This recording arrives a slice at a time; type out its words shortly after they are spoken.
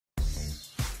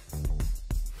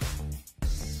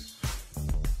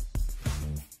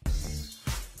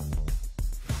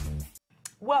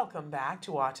Welcome back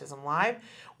to Autism Live.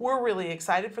 We're really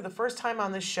excited. For the first time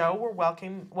on the show, we're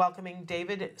welcoming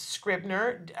David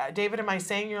Scribner. David, am I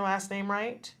saying your last name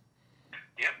right?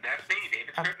 Yep, that's me, David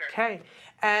Scribner. Okay.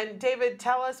 And David,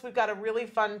 tell us, we've got a really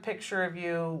fun picture of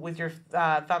you with your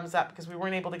thumbs up because we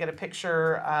weren't able to get a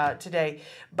picture today.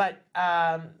 But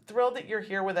thrilled that you're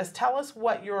here with us. Tell us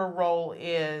what your role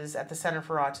is at the Center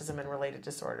for Autism and Related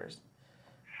Disorders.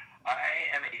 I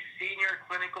am a senior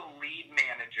clinical lead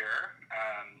manager,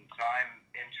 so I'm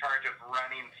in charge of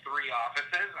running 3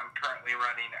 offices. I'm currently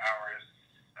running our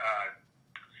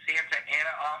Santa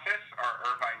Ana office,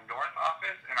 our Irvine North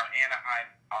office, and our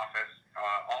Anaheim office,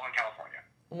 all in California.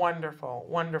 Wonderful,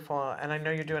 wonderful. And I know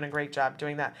you're doing a great job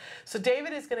doing that. So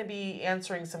David is going to be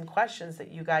answering some questions that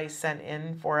you guys sent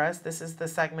in for us. This is the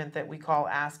segment that we call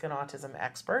Ask an Autism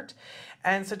Expert.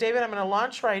 And so David, I'm going to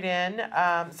launch right in.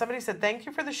 Somebody said, thank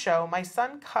you for the show. My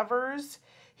son covers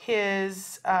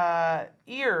his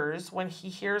ears when he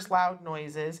hears loud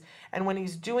noises and when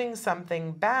he's doing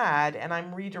something bad, and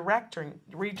I'm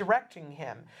redirecting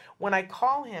him. When I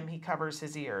call him, he covers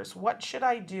his ears. What should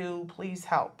I do? Please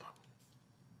help.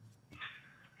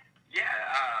 Yeah,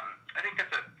 I think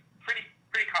that's a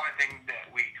pretty common thing that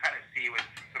we kind of see with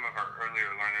some of our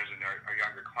earlier learners and our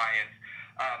younger clients.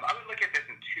 I would look at this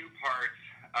in 2 parts.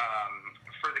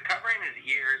 For the covering his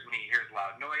ears when he hears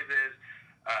loud noises,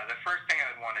 the first thing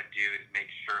I would want to do is make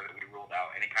sure that we ruled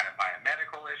out any kind of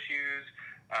biomedical issues.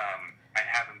 I'd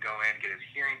have him go in, get his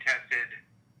hearing tested,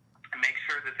 and make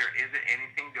sure that there isn't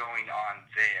anything going on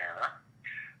there.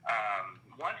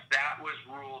 Once that was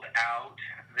ruled out,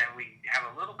 then we have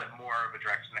a little bit more of a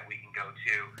direction that we can go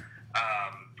to.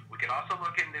 We can also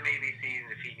look into maybe seeing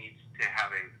if he needs to have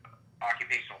a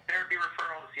occupational therapy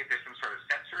referral to see if there's some sort of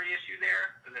sensory issue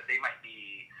there that they might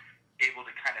be able to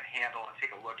kind of handle and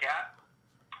take a look at.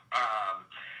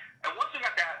 And once we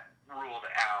got that ruled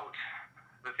out,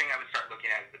 the thing I would start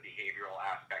looking at is the behavioral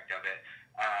aspect of it.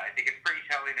 I think it's pretty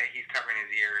telling that he's covering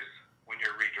his ears when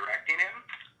you're redirecting him.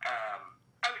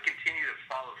 I would continue to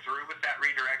follow through with that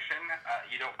redirection.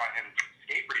 You don't want him to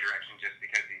escape redirection just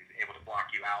because he's able to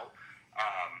block you out.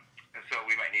 And so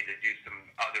we might need to do some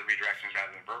other redirections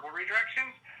rather than verbal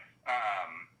redirections.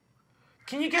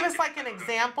 Can you give us like an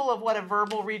example of what a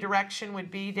verbal redirection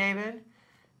would be, David?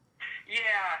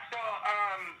 Yeah, so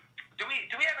do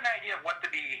we have an idea of what the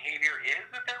behavior is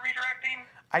that they're redirecting?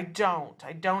 I don't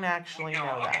actually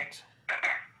know okay.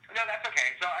 that. No, that's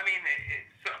okay. So, I mean,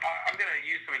 I'm going to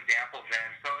use some examples then.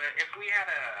 So, if we had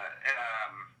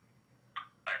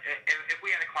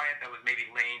a client that was maybe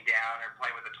laying down or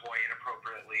playing with a toy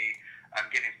inappropriately,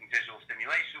 getting some visual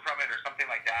stimulation from it or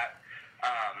something like that,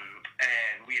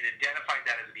 and we had identified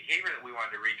that as a behavior that we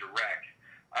wanted to redirect,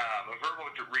 a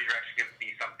verbal redirection could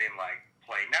be something like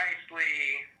play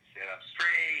nicely, sit up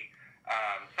straight,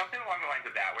 something along the lines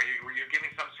of that, where you're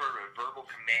giving some sort of a verbal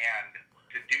command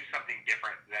to do something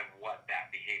different than what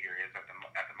that behavior is at the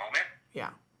moment.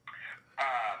 Yeah.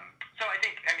 So I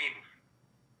think, I mean,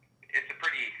 it's a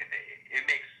pretty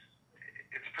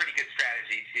good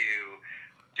strategy to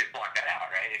just block that out,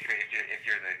 right? If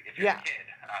you're the kid,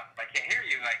 I can't hear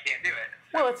you, I can't do it.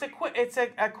 So, well, it's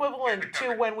equivalent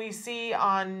to when we see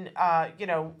on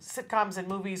sitcoms and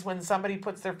movies when somebody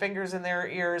puts their fingers in their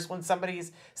ears when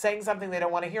somebody's saying something they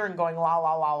don't want to hear and going la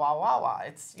la la la la la.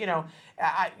 It's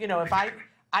if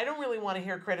I don't really want to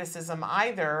hear criticism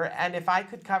either, and if I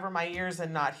could cover my ears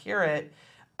and not hear it,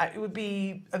 it would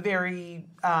be a very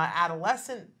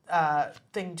adolescent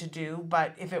thing to do.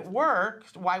 But if it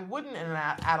worked, why wouldn't an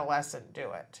adolescent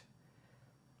do it?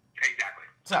 Exactly.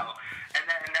 So, and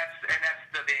that's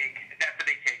the big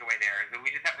takeaway there is that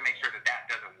we just have to make sure that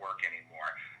doesn't work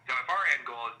anymore. So if our end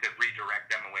goal is to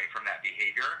redirect them away from that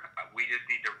behavior, we just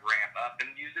need to ramp up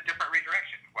and use a different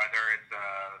redirection. Whether it's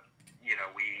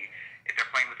if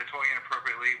they're playing with the toy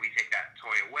inappropriately, we take that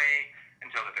toy away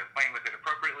until that they're playing with it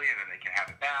appropriately, and then they can have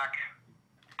it back.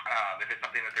 If it's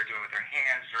something that they're doing with their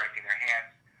hands, directing their hands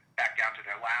back down to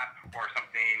their lap or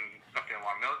something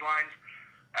along those lines.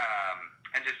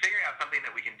 And just figuring out something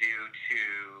that we can do to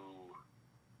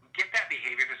get that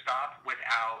behavior to stop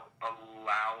without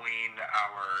allowing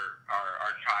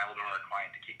our child or our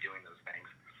client to keep doing those things.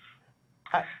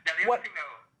 Now, the other thing,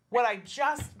 though, what I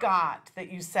just got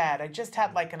that you said, I just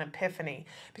had like an epiphany,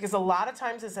 because a lot of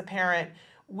times as a parent,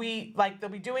 they'll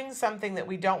be doing something that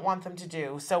we don't want them to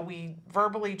do, so we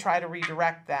verbally try to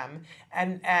redirect them,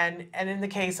 and in the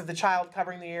case of the child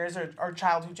covering the ears, or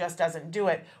child who just doesn't do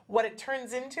it, what it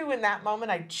turns into in that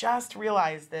moment, I just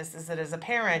realized this, is that as a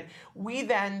parent, we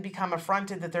then become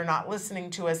affronted that they're not listening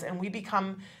to us, and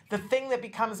the thing that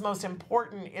becomes most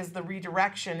important is the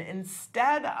redirection,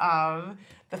 instead of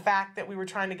the fact that we were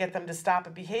trying to get them to stop a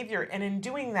behavior, and in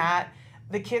doing that,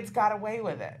 the kids got away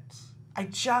with it. I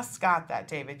just got that,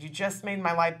 David. You just made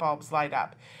my light bulbs light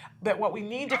up. But what we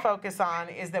need to focus on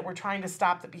is that we're trying to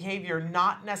stop the behavior,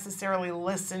 not necessarily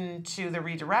listen to the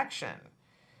redirection.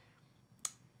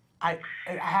 I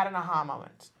had an aha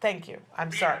moment. Thank you.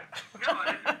 I'm sorry. No,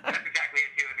 that's exactly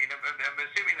it, too. I mean, I'm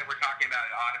assuming that we're talking about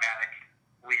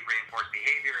automatically reinforced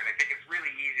behavior, and I think it's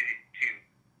really easy to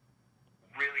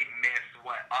really miss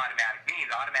what automatic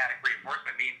means. Automatic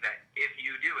reinforcement means that if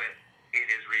you do it, it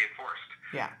is reinforced.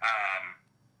 Yeah.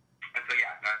 And so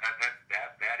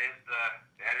that is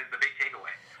the big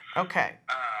takeaway. Okay.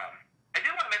 I did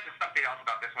want to mention something else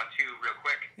about this one too, real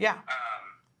quick. Yeah.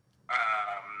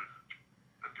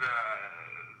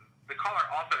 The caller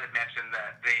also had mentioned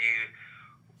that they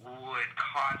would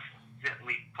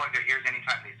constantly plug their ears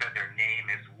anytime they said their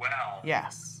name as well.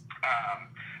 Yes.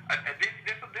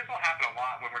 This will happen a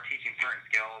lot when we're teaching certain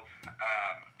skills.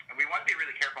 And we want to be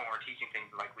really careful when we're teaching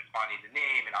things like responding to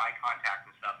name and eye contact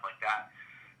and stuff like that,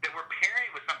 that we're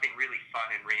pairing with something really fun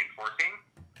and reinforcing,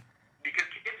 because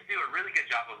kids do a really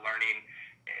good job of learning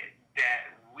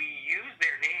that we use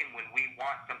their name when we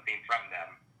want something from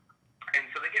them. And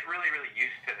so they get really, really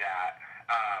used to that.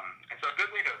 And so a good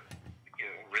way to,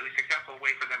 really successful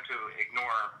way for them to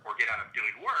ignore or get out of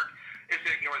doing work is to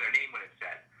ignore their name when it's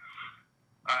said.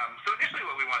 So initially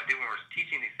what we want to do when we're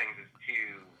teaching these things is to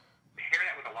pair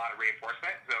that with a lot of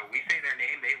reinforcement. So we say their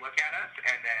name, they look at us,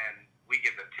 and then we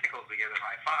give them tickles, we give them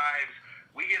high fives,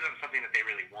 we give them something that they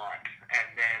really want. And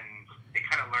then they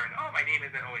kind of learn, oh, my name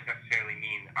isn't always necessarily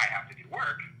mean I have to do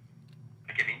work.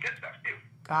 I can mean good stuff too.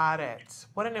 Got it.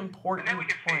 What an important point. And then we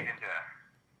can point. fade into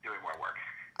doing more work.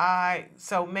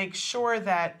 So make sure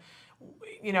that,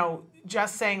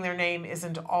 just saying their name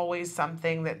isn't always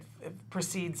something that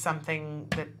precedes something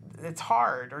that's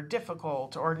hard or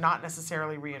difficult or not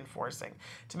necessarily reinforcing.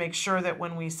 To make sure that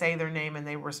when we say their name and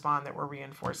they respond, that we're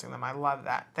reinforcing them. I love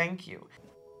that. Thank you.